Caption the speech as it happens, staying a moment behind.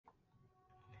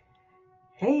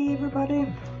Hey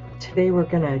everybody! Today we're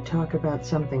going to talk about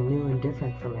something new and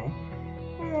different for me,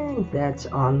 and that's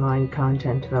online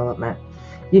content development.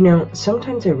 You know,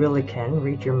 sometimes I really can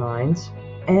read your minds,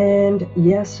 and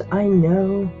yes, I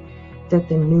know that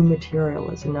the new material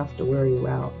is enough to wear you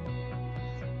out.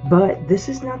 But this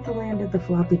is not the land of the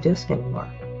floppy disk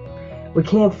anymore. We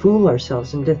can't fool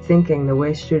ourselves into thinking the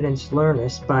way students learn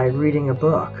is by reading a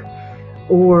book,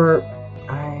 or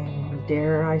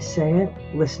dare I say it,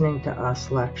 listening to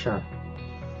us lecture.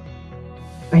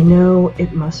 I know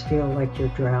it must feel like you're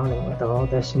drowning with all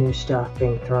this new stuff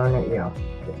being thrown at you,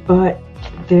 but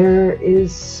there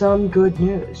is some good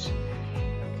news.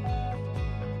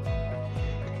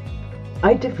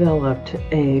 I developed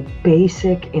a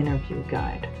basic interview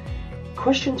guide.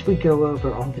 Questions we go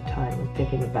over all the time when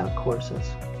thinking about courses.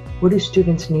 What do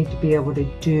students need to be able to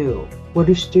do? What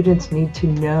do students need to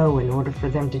know in order for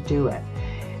them to do it?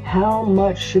 How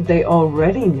much should they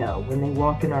already know when they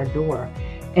walk in our door?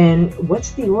 And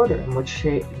what's the order in which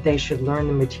they should learn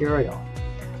the material?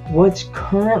 What's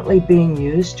currently being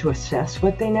used to assess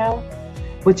what they know?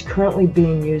 What's currently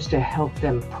being used to help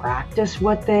them practice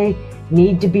what they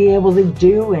need to be able to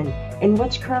do? And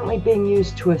what's currently being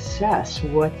used to assess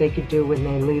what they could do when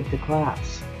they leave the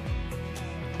class?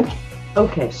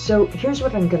 Okay, so here's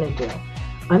what I'm going to do.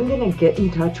 I'm going to get in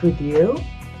touch with you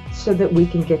so that we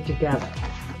can get together.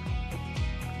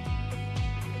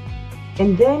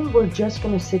 And then we're just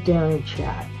going to sit down and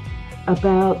chat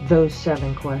about those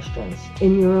 7 questions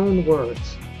in your own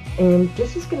words. And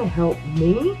this is going to help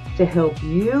me to help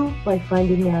you by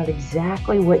finding out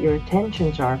exactly what your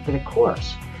intentions are for the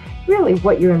course, really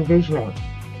what you're envisioning.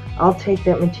 I'll take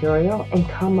that material and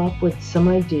come up with some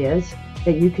ideas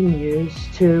that you can use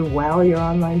to wow your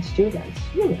online students,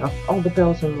 you know, all the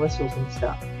bells and whistles and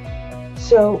stuff.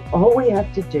 So all we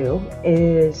have to do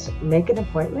is make an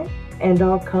appointment, and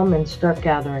I'll come and start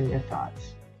gathering your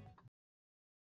thoughts.